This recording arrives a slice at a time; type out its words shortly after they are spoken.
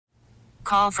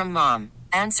Call from mom.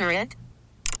 Answer it.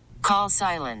 Call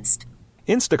silenced.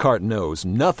 Instacart knows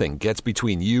nothing gets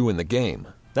between you and the game.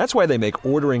 That's why they make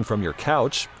ordering from your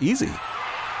couch easy.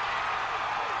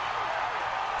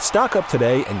 Stock up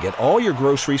today and get all your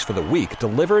groceries for the week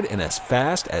delivered in as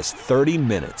fast as 30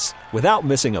 minutes without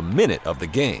missing a minute of the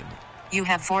game. You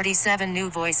have 47 new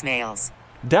voicemails.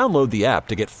 Download the app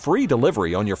to get free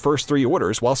delivery on your first 3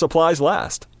 orders while supplies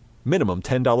last. Minimum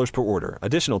 $10 per order.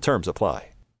 Additional terms apply.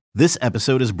 This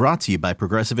episode is brought to you by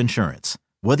Progressive Insurance.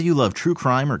 Whether you love true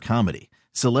crime or comedy,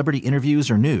 celebrity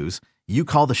interviews or news, you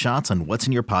call the shots on what's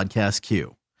in your podcast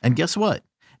queue. And guess what?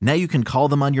 Now you can call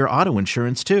them on your auto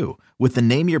insurance too with the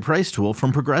Name Your Price tool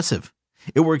from Progressive.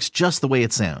 It works just the way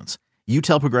it sounds. You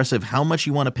tell Progressive how much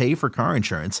you want to pay for car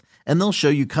insurance, and they'll show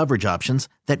you coverage options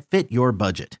that fit your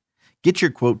budget. Get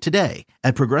your quote today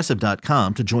at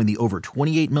Progressive.com to join the over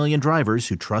 28 million drivers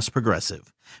who trust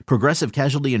Progressive. Progressive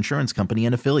Casualty Insurance Company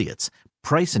and Affiliates.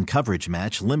 Price and coverage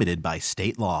match limited by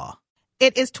state law.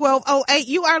 It is 12:08.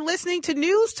 You are listening to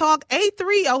News Talk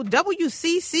 830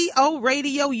 WCCO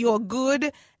Radio, your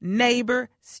good neighbor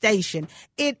station.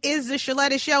 It is the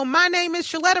Shaletta Show. My name is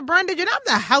Shaletta Brundage, and I'm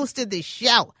the host of this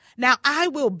show. Now, I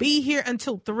will be here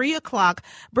until 3 o'clock,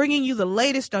 bringing you the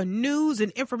latest on news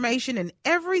and information and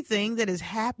everything that is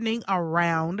happening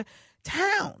around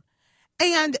town.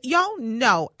 And y'all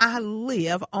know I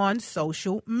live on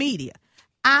social media.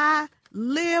 I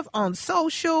live on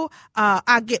social.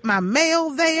 I get my mail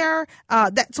there.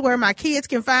 That's where my kids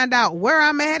can find out where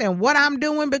I'm at and what I'm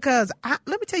doing, because let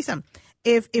me tell you something.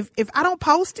 If I don't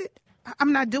post it,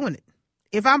 I'm not doing it.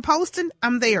 If I'm posting,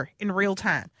 I'm there in real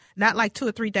time, not like 2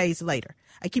 or 3 days later.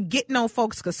 I keep getting on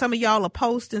folks because some of y'all will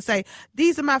post and say,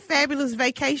 these are my fabulous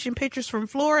vacation pictures from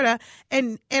Florida.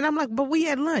 And I'm like, but we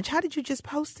had lunch. How did you just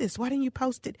post this? Why didn't you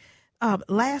post it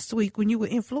last week when you were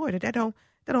in Florida? That don't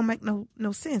make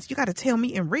no sense. You got to tell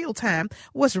me in real time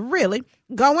what's really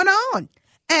going on.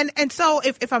 And so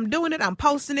if I'm doing it, I'm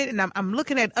posting it, and I'm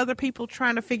looking at other people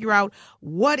trying to figure out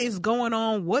what is going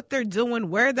on, what they're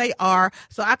doing, where they are,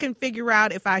 so I can figure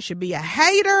out if I should be a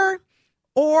hater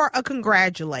or a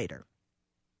congratulator.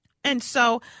 And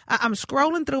so I'm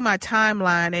scrolling through my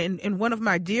timeline, and one of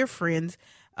my dear friends,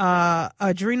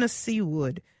 Andrena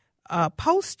Seawood,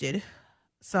 posted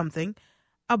something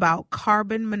about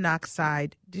carbon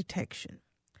monoxide detection.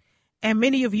 And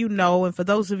many of you know, and for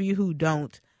those of you who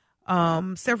don't,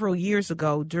 several years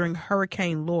ago during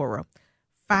Hurricane Laura,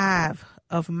 5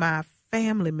 of my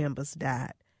family members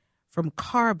died from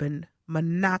carbon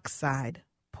monoxide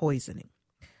poisoning.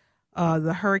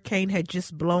 The hurricane had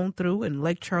just blown through in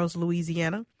Lake Charles,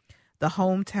 Louisiana, the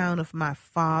hometown of my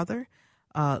father,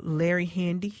 Larry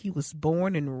Handy. He was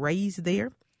born and raised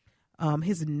there.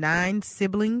 His 9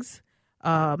 siblings,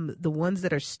 the ones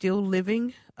that are still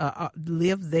living,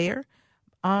 live there,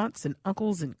 aunts and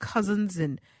uncles and cousins,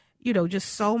 and,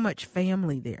 just so much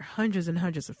family there, hundreds and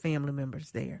hundreds of family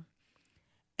members there.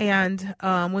 And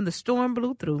when the storm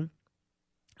blew through,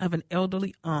 I have an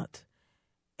elderly aunt,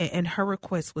 and her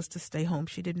request was to stay home.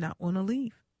 She did not want to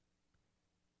leave.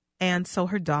 And so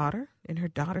her daughter and her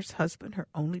daughter's husband, her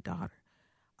only daughter,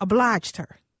 obliged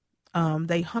her.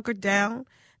 They hunkered down.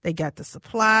 They got the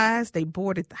supplies. They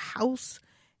boarded the house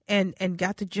and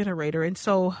got the generator. And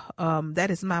so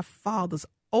that is my father's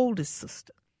oldest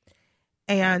sister.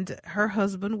 And her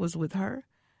husband was with her,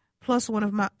 plus one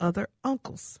of my other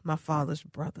uncles, my father's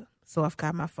brother. So I've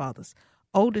got my father's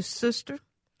oldest sister,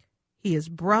 his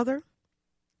brother,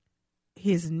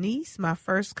 his niece, my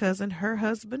first cousin, her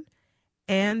husband,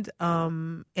 and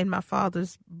my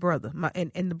father's brother,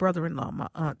 and the brother-in-law, my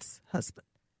aunt's husband.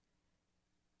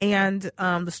 And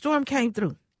the storm came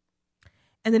through,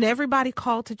 and then everybody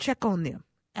called to check on them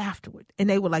afterward. And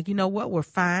they were like, you know what? We're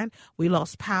fine. We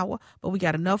lost power, but we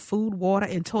got enough food, water,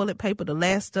 and toilet paper to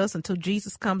last us until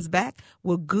Jesus comes back.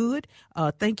 We're good.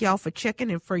 Thank y'all for checking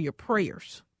and for your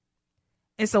prayers.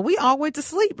 And so we all went to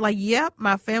sleep like, yep,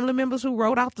 my family members who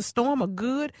rode out the storm are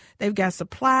good. They've got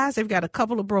supplies. They've got a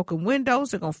couple of broken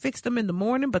windows. They're going to fix them in the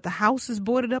morning, but the house is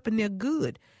boarded up and they're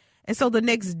good. And so the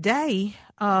next day,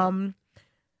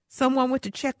 someone went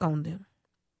to check on them,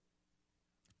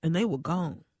 and they were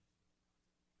gone.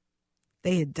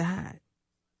 They had died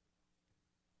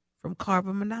from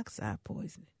carbon monoxide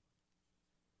poisoning.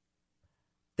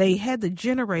 They had the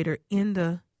generator in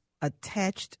the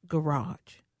attached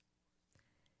garage,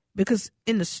 because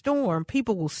in the storm,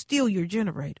 people will steal your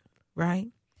generator, right?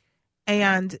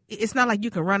 And it's not like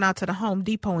you can run out to the Home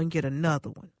Depot and get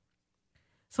another one.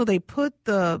 So they put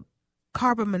the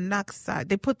carbon monoxide,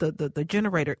 they put the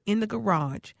generator in the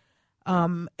garage,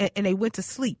 and they went to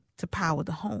sleep to power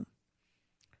the home.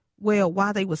 Well,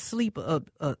 while they were asleep,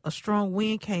 a strong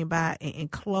wind came by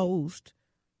and closed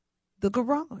the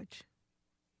garage.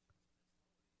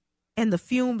 And the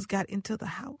fumes got into the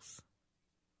house.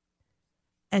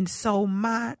 And so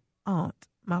my aunt,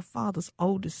 my father's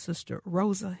oldest sister,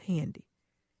 Rosa Handy,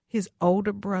 his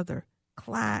older brother,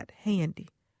 Clyde Handy,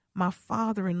 my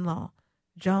father-in-law,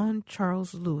 John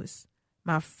Charles Lewis,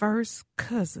 my first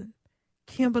cousin,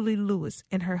 Kimberly Lewis,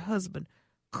 and her husband,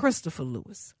 Christopher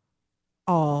Lewis,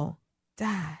 all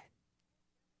died.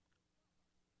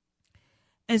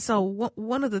 And so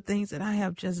one of the things that I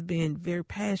have just been very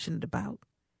passionate about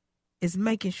is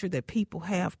making sure that people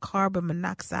have carbon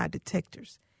monoxide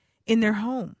detectors in their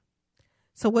home.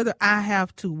 So whether I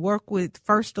have to work with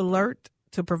First Alert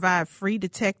to provide free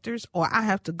detectors, or I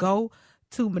have to go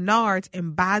to Menards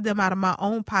and buy them out of my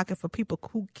own pocket for people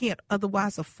who can't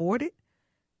otherwise afford it,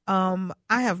 I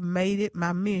have made it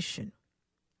my mission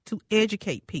to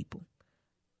educate people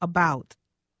about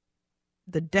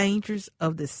the dangers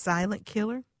of this silent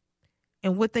killer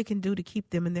and what they can do to keep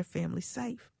them and their family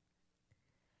safe.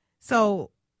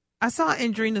 So I saw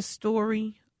Andrena's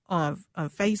story on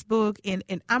Facebook,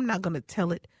 and I'm not going to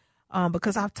tell it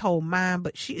because I've told mine,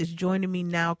 but she is joining me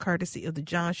now courtesy of the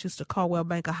John Schuster Caldwell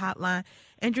Banker Hotline.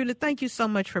 Andrena, thank you so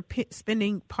much for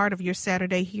spending part of your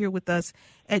Saturday here with us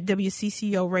at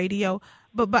WCCO Radio.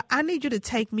 But I need you to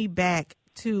take me back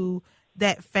to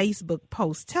that Facebook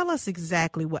post. Tell us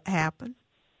exactly what happened.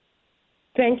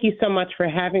 Thank you so much for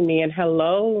having me, and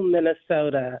hello,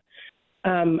 Minnesota.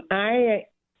 I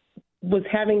was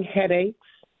having headaches.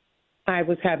 I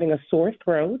was having a sore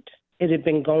throat. It had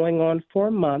been going on for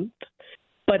a month.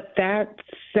 But that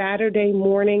Saturday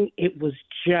morning, it was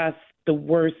just the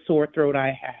worst sore throat I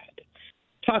had.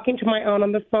 Talking to my aunt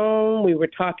on the phone, we were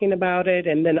talking about it,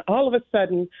 and then all of a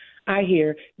sudden, I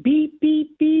hear beep,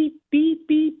 beep, beep, beep,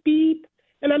 beep, beep.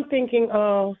 And I'm thinking,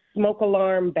 oh, smoke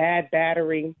alarm, bad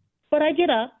battery. But I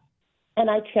get up, and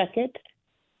I check it,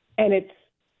 and it's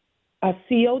a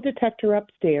CO detector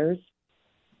upstairs.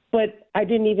 But I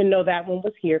didn't even know that one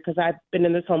was here because I've been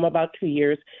in this home about 2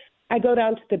 years. I go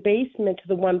down to the basement to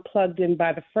the one plugged in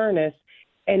by the furnace,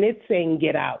 and it's saying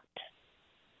get out.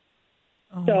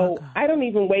 Oh, so I don't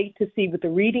even wait to see what the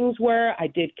readings were. I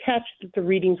did catch that the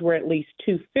readings were at least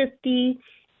 250.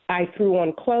 I threw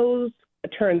on clothes,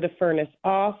 turned the furnace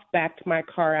off, backed my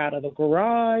car out of the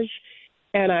garage,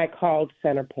 and I called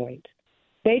Centerpoint.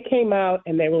 They came out,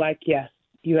 and they were like, yes,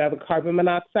 you have a carbon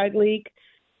monoxide leak.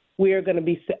 We are going to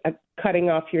be cutting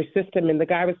off your system. And the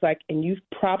guy was like, and you've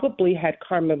probably had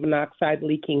carbon monoxide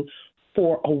leaking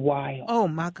for a while. Oh,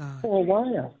 my God. For a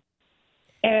while.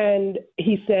 And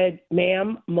he said,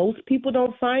 ma'am, most people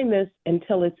don't find this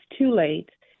until it's too late.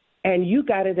 And you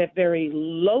got it at very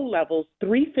low levels.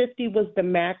 350 was the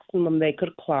maximum they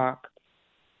could clock.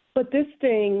 But this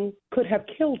thing could have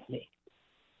killed me.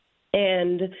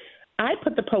 And I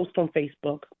put the post on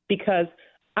Facebook because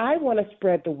I want to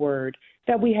spread the word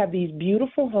that we have these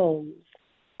beautiful homes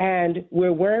and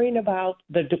we're worrying about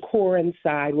the decor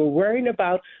inside. We're worrying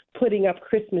about putting up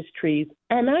Christmas trees.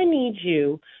 And I need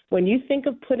you, when you think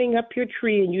of putting up your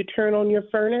tree and you turn on your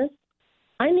furnace,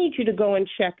 I need you to go and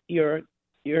check your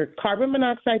carbon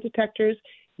monoxide detectors,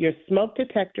 your smoke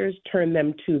detectors, turn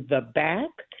them to the back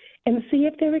and see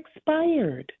if they're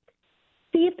expired.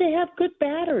 See if they have good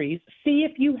batteries. See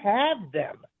if you have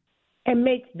them. And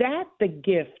make that the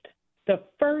gift, the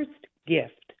first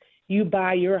gift you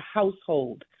buy your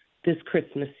household this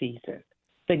Christmas season,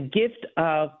 the gift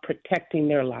of protecting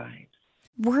their lives.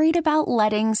 Worried about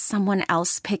letting someone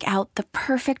else pick out the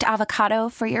perfect avocado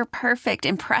for your perfect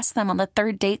impress them on the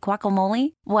third date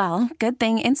guacamole? Well, good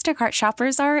thing Instacart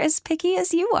shoppers are as picky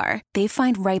as you are. They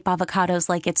find ripe avocados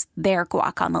like it's their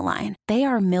guac on the line. They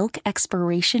are milk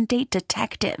expiration date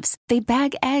detectives. They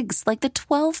bag eggs like the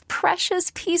 12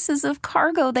 precious pieces of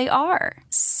cargo they are.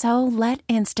 So let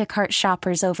Instacart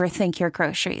shoppers overthink your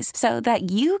groceries so that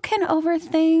you can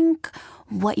overthink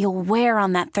what you'll wear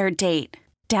on that third date.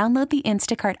 Download the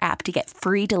Instacart app to get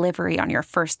free delivery on your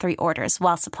first 3 orders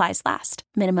while supplies last.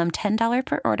 Minimum $10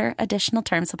 per order. Additional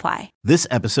terms apply. This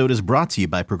episode is brought to you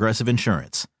by Progressive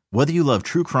Insurance. Whether you love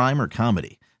true crime or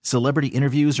comedy, celebrity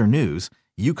interviews or news,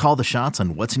 you call the shots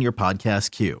on what's in your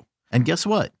podcast queue. And guess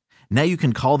what? Now you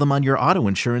can call them on your auto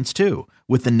insurance too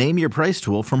with the Name Your Price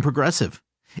tool from Progressive.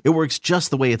 It works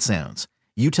just the way it sounds.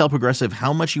 You tell Progressive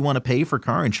how much you want to pay for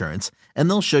car insurance, and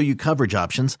they'll show you coverage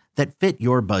options that fit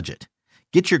your budget.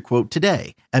 Get your quote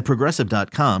today at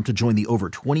Progressive.com to join the over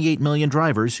 28 million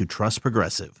drivers who trust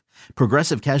Progressive.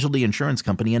 Progressive Casualty Insurance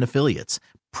Company and Affiliates.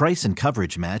 Price and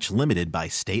coverage match limited by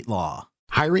state law.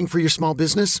 Hiring for your small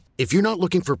business? If you're not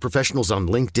looking for professionals on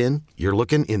LinkedIn, you're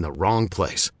looking in the wrong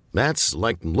place. That's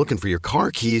like looking for your car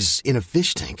keys in a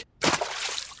fish tank.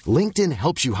 LinkedIn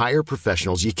helps you hire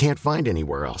professionals you can't find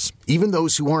anywhere else, even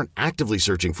those who aren't actively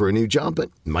searching for a new job but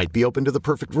might be open to the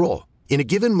perfect role. In a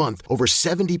given month, over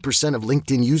 70% of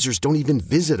LinkedIn users don't even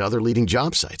visit other leading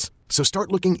job sites. So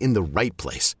start looking in the right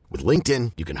place. With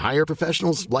LinkedIn, you can hire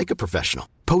professionals like a professional.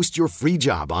 Post your free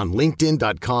job on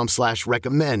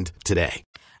linkedin.com/recommend today.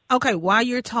 Okay, while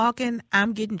you're talking,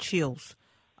 I'm getting chills.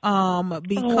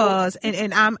 Because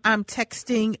and I'm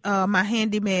texting my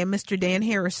handyman, Mr. Dan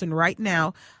Harrison, right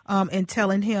now, and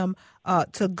telling him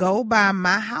to go by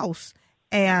my house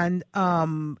and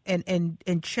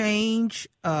change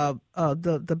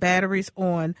the batteries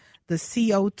on the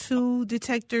CO2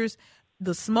 detectors,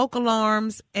 the smoke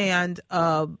alarms, and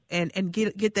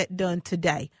get that done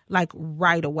today, like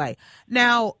right away.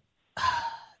 Now,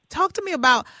 talk to me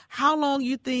about how long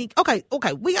you think. Okay,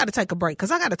 we got to take a break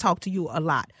because I got to talk to you a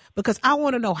lot because I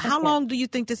want to know how long do you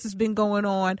think this has been going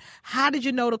on? How did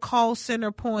you know the call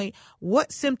center point?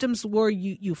 What symptoms were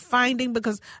you finding?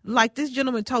 Because like this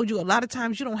gentleman told you, a lot of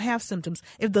times you don't have symptoms.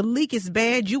 If the leak is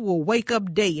bad, you will wake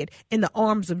up dead in the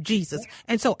arms of Jesus.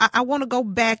 And so I want to go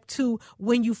back to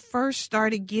when you first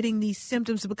started getting these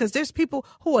symptoms because there's people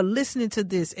who are listening to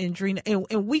this, Andrena,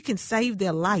 and we can save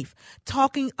their life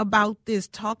talking about this,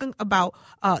 talking about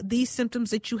these symptoms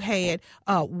that you had,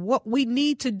 what we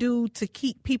need to do to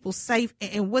keep people safe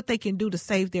and what they can do to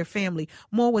save their family.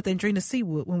 More with Andrena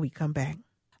Seawood when we come back.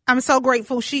 I'm so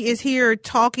grateful she is here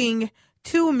talking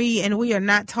to me and we are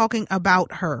not talking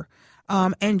about her.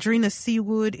 Andrena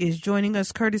Seawood is joining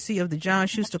us courtesy of the John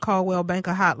Schuster Caldwell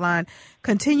Banker Hotline,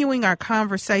 continuing our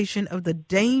conversation of the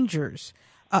dangers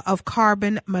of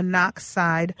carbon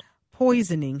monoxide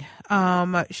poisoning.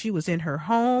 She was in her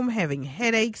home having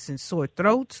headaches and sore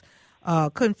throats,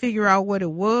 couldn't figure out what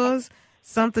it was.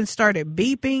 Something started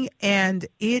beeping and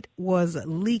it was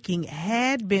leaking,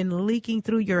 had been leaking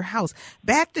through your house.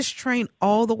 Back this train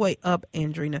all the way up,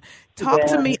 Andrena. Talk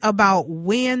to me about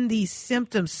when these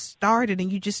symptoms started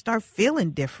and you just start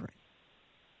feeling different.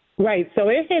 Right. So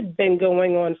it had been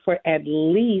going on for at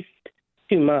least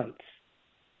 2 months.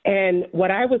 And what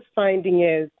I was finding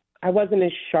is I wasn't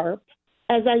as sharp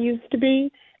as I used to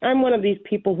be. I'm one of these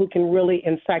people who can really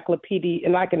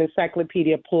like an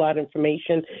encyclopedia, pull out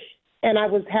information. And I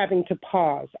was having to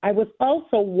pause. I was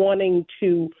also wanting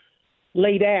to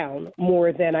lay down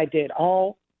more than I did,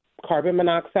 all carbon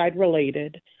monoxide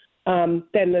related. Then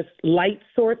this light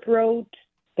sore throat,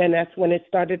 then that's when it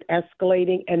started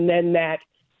escalating. And then that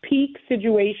peak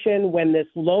situation when this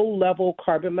low-level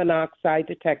carbon monoxide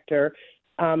detector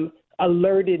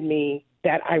alerted me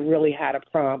that I really had a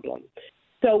problem.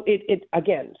 So it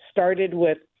again started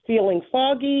with feeling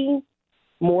foggy,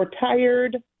 more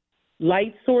tired,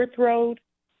 light sore throat,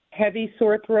 heavy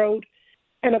sore throat.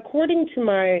 And according to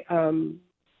my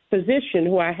physician,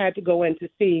 who I had to go in to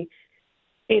see,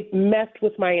 it messed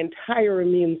with my entire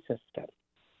immune system.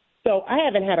 So I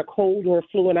haven't had a cold or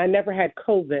flu, and I never had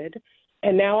COVID.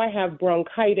 And now I have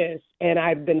bronchitis, and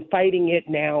I've been fighting it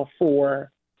now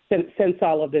since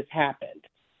all of this happened.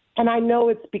 And I know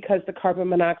it's because the carbon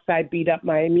monoxide beat up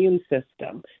my immune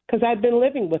system because I've been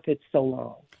living with it so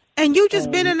long. And you just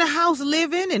been in the house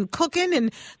living and cooking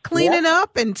and cleaning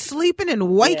up and sleeping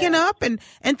and waking up and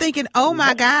thinking, oh,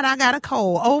 my God, I got a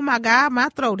cold. Oh, my God, my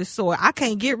throat is sore. I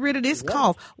can't get rid of this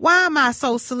cough. Why am I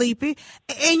so sleepy?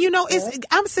 And,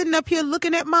 I'm sitting up here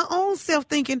looking at my own self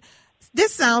thinking,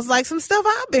 this sounds like some stuff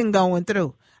I've been going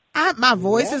through. My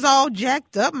voice is all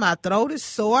jacked up. My throat is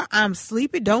sore. I'm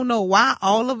sleepy. Don't know why.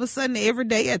 All of a sudden, every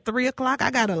day at 3:00,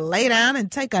 I got to lay down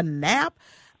and take a nap.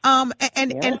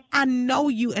 And I know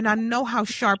you and I know how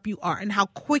sharp you are and how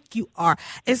quick you are.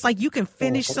 It's like you can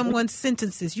finish someone's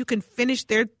sentences. You can finish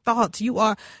their thoughts. You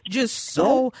are just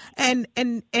so, and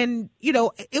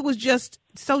it was just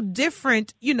so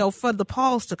different, for the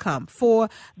pause to come, for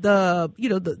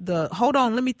the hold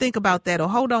on, let me think about that, or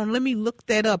hold on, let me look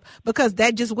that up, because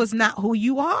that just was not who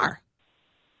you are.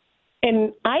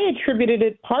 And I attributed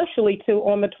it partially to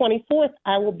on the 24th,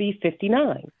 I will be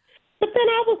 59. But then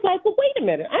I was like, well, wait a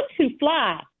minute. I'm too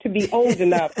fly to be old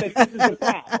enough that this is a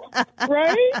problem,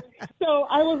 right? So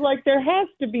I was like, there has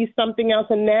to be something else.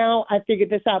 And now I figured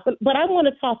this out. But I want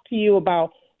to talk to you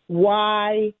about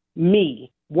why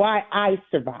I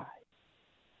survive.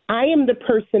 I am the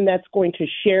person that's going to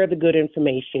share the good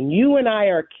information. You and I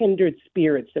are kindred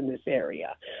spirits in this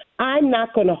area. I'm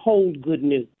not going to hold good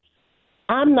news.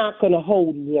 I'm not going to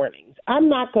hold warnings. I'm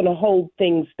not going to hold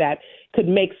things that could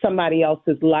make somebody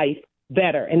else's life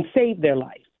better and save their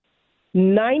life.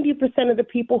 90% of the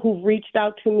people who've reached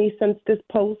out to me since this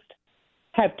post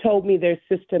have told me their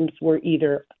systems were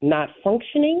either not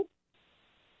functioning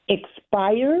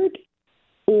expired,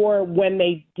 or when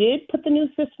they did put the new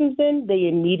systems in, they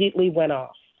immediately went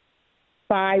off.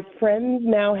 5 friends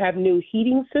now have new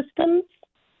heating systems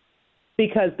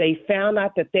because they found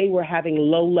out that they were having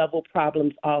low-level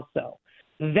problems also.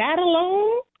 That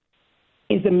alone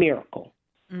is a miracle.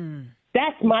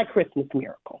 That's my Christmas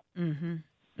miracle,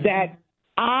 that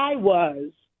I was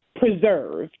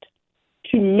preserved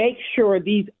to make sure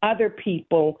these other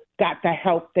people got the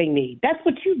help they need. That's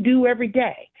what you do every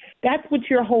day. That's what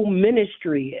your whole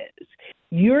ministry is.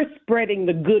 You're spreading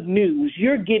the good news.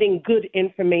 You're getting good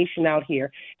information out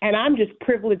here. And I'm just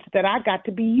privileged that I got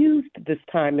to be used this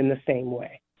time in the same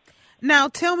way. Now,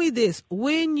 tell me this.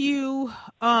 When you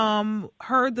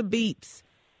heard the beeps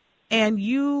and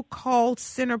you called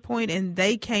Centerpoint and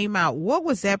they came out, what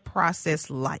was that process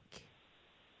like?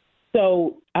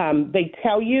 So they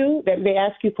tell you that they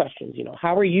ask you questions,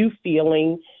 how are you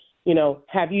feeling?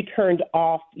 Have you turned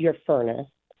off your furnace?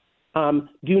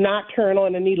 Do not turn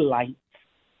on any lights.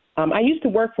 I used to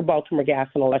work for Baltimore Gas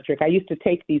and Electric. I used to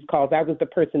take these calls. I was the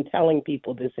person telling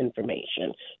people this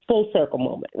information. Full circle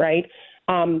moment, right?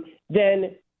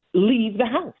 Then leave the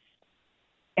house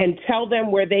and tell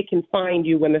them where they can find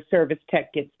you when the service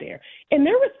tech gets there. And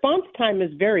their response time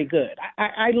is very good.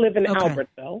 I live in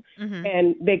Albertville,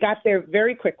 and they got there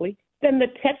very quickly. Then the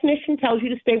technician tells you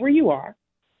to stay where you are.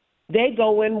 They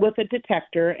go in with a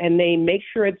detector, and they make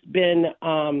sure it's been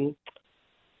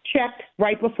checked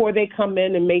right before they come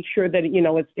in and make sure that,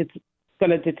 it's going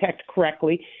to detect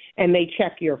correctly. And they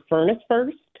check your furnace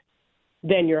first,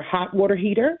 then your hot water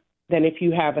heater, then if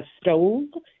you have a stove,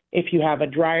 if you have a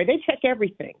dryer, they check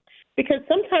everything. Because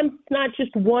sometimes it's not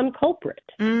just one culprit.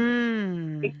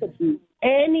 It could be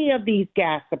any of these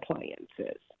gas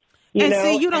appliances.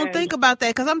 You don't think about that,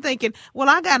 because I'm thinking, well,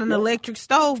 I got an electric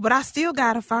stove, but I still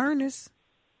got a furnace.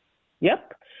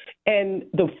 Yep. And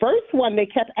the first one they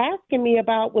kept asking me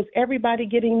about was everybody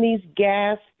getting these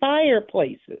gas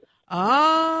fireplaces.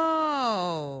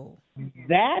 Oh.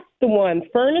 That's the one.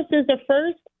 Furnaces are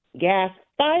first. Gas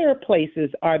fireplaces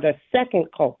are the second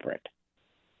culprit.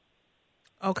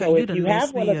 Okay, so you if done you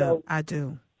have one of those, I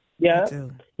do. Yeah, I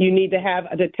do. You need to have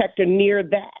a detector near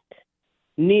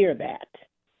that.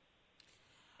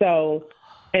 So,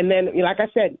 and then, like I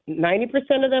said,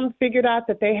 90% of them figured out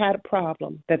that they had a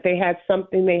problem, that they had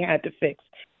something they had to fix.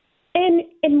 And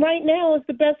right now is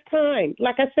the best time.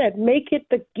 Like I said, make it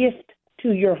the gift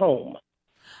to your home.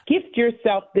 Gift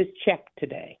yourself this check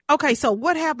today. Okay, so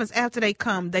what happens after they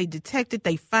come? They detect it.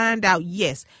 They find out,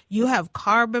 yes, you have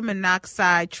carbon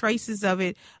monoxide, traces of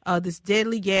it, this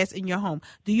deadly gas in your home.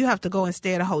 Do you have to go and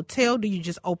stay at a hotel? Do you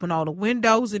just open all the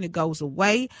windows and it goes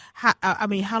away?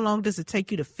 How long does it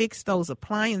take you to fix those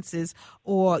appliances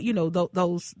or,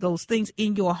 those things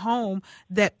in your home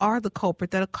that are the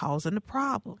culprit that are causing the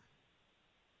problem?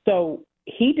 So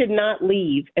he did not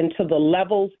leave until the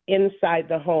levels inside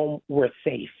the home were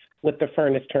safe with the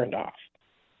furnace turned off.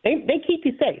 They keep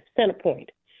you safe, Centerpoint.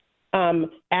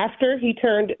 After he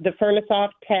turned the furnace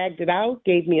off, tagged it out,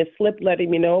 gave me a slip letting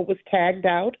me know it was tagged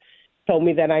out, told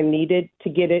me that I needed to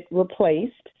get it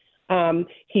replaced.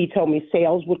 He told me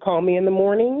sales would call me in the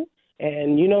morning,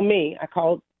 and you know me, I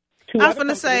called two I was other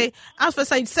going to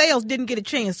say sales didn't get a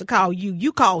chance to call you.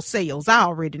 You called sales. I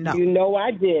already know. You know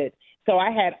I did. So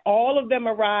I had all of them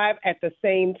arrive at the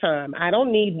same time. I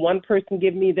don't need one person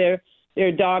give me their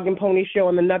dog and pony show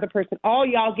and another person. All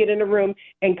y'all get in the room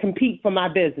and compete for my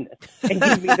business and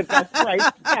give me the best price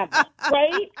ever,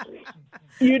 right?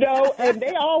 And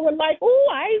they all were like, "Oh,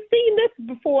 I ain't seen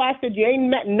this before." I said, "You ain't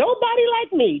met nobody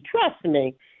like me. Trust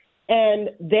me."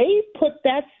 And they put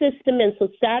that system in. So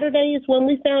Saturday is when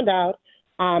we found out.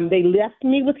 They left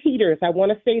me with heaters. I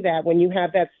want to say that when you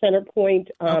have that Centerpoint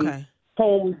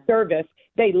home service,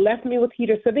 they left me with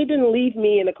heaters. So they didn't leave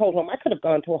me in a cold home. I could have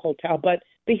gone to a hotel, but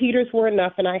the heaters were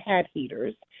enough, and I had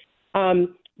heaters.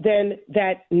 Then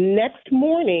that next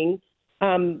morning,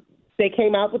 they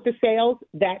came out with the sales.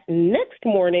 That next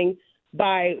morning,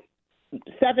 by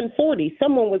 7:40,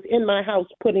 someone was in my house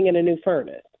putting in a new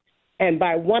furnace. And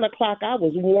by 1 o'clock, I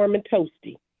was warm and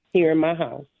toasty here in my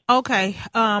house. Okay.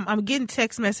 I'm getting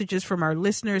text messages from our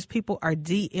listeners. People are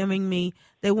DMing me.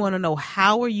 They want to know,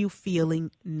 how are you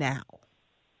feeling now?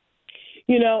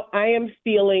 I am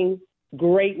feeling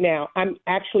great now. I'm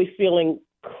actually feeling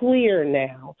clear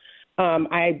now.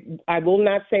 I will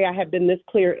not say I have been this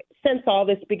clear since all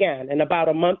this began. In about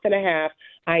a month and a half,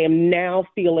 I am now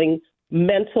feeling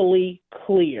mentally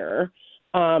clear.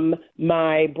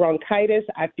 My bronchitis,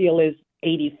 I feel, is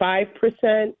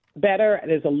 85% better.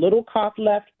 There's a little cough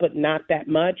left, but not that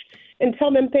much. And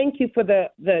tell them thank you for the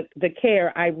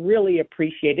care. I really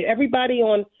appreciate it. Everybody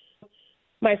on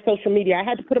my social media. I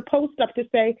had to put a post up to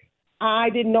say I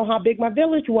didn't know how big my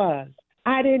village was.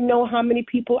 I didn't know how many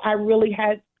people I really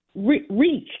had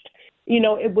reached.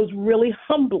 It was really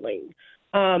humbling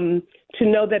to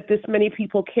know that this many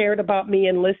people cared about me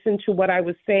and listened to what I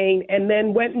was saying and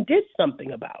then went and did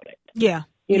something about it. Yeah.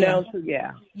 So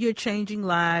yeah. You're changing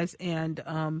lives, and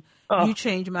you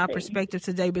changed my perspective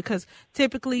today, because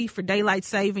typically for daylight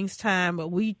savings time,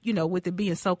 we, with it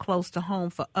being so close to home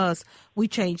for us, we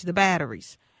change the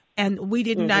batteries. And we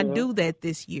did not do that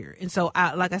this year. And so,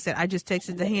 like I said, I just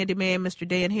texted the handyman, Mr.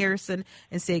 Dan Harrison,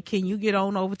 and said, can you get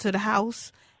on over to the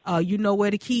house? You know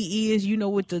where the key is. You know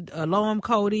what the alarm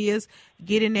code is.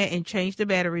 Get in there and change the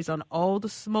batteries on all the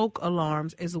smoke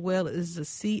alarms as well as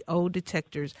the CO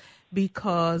detectors,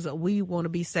 because we want to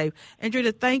be safe.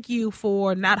 Andrena, thank you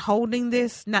for not holding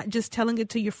this, not just telling it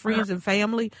to your friends and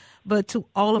family, but to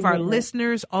all of our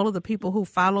listeners, all of the people who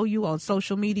follow you on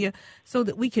social media, so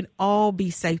that we can all be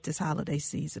safe this holiday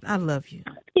season. I love you.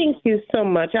 Thank you so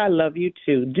much. I love you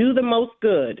too. Do the most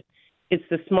good. It's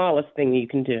the smallest thing you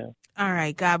can do. All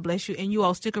right. God bless you. And you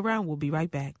all stick around. We'll be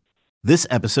right back. This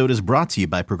episode is brought to you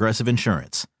by Progressive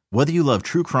Insurance. Whether you love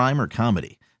true crime or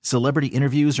comedy, celebrity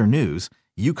interviews or news,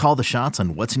 you call the shots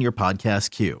on what's in your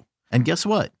podcast queue. And guess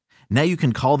what? Now you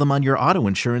can call them on your auto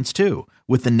insurance too,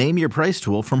 with the Name Your Price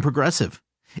tool from Progressive.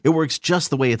 It works just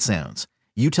the way it sounds.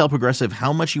 You tell Progressive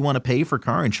how much you want to pay for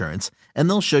car insurance, and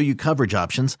they'll show you coverage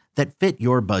options that fit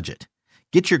your budget.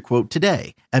 Get your quote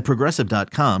today at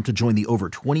Progressive.com to join the over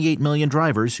 28 million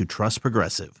drivers who trust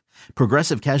Progressive.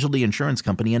 Progressive Casualty Insurance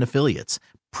Company and Affiliates.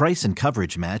 Price and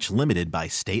coverage match limited by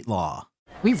state law.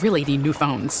 We really need new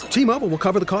phones. T-Mobile will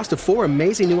cover the cost of 4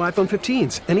 amazing new iPhone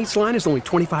 15s, and each line is only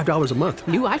 $25 a month.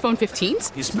 New iPhone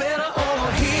 15s? It's better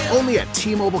over here. Only at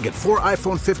T-Mobile, get 4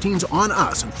 iPhone 15s on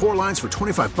us and 4 lines for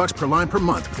 $25 per line per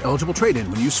month with eligible trade-in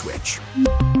when you switch.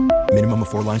 Minimum of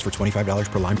 4 lines for $25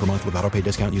 per line per month with autopay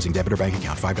discount using debit or bank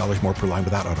account. $5 more per line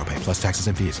without autopay, plus taxes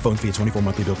and fees. Phone fee at 24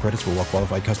 monthly bill credits for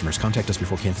well-qualified customers. Contact us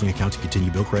before canceling account to continue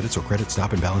bill credits or credit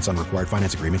stop and balance on required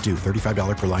finance agreement due.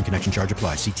 $35 per line connection charge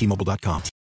applies. See T-Mobile.com.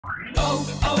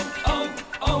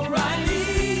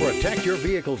 O'Reilly. Protect your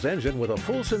vehicle's engine with a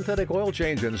full synthetic oil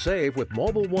change and save with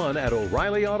Mobile One at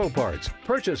O'Reilly Auto Parts.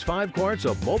 Purchase 5 quarts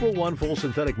of Mobile One full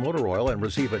synthetic motor oil and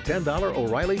receive a $10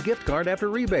 O'Reilly gift card after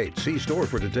rebate. See store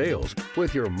for details.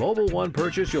 With your Mobile One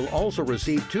purchase, you'll also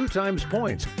receive 2 times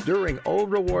points during O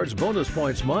Rewards Bonus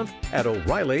Points Month at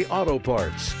O'Reilly Auto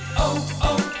Parts.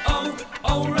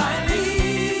 O'Reilly.